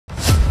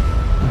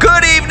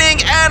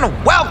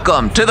and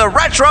welcome to the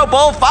Retro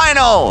Bowl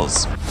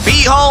Finals.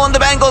 B-Hole and the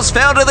Bengals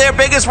fell to their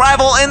biggest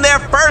rival in their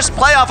first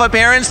playoff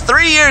appearance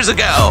 3 years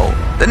ago.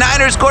 The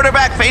Niners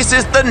quarterback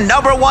faces the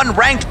 #1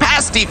 ranked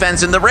pass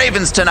defense in the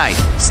Ravens tonight,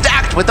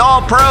 stacked with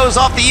all pros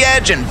off the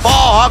edge and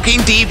ball-hawking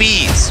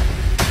DBs.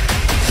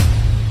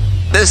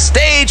 The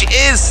stage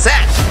is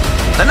set.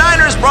 The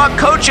Niners brought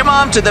Coach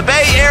Imam to the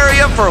Bay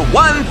Area for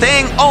one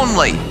thing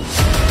only.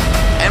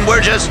 And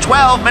we're just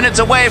 12 minutes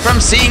away from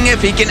seeing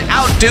if he can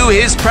outdo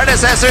his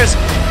predecessors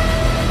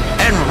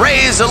and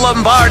raise a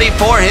Lombardi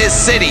for his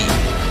city.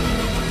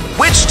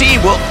 Which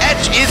team will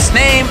etch its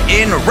name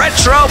in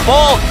Retro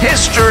Bowl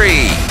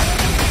history?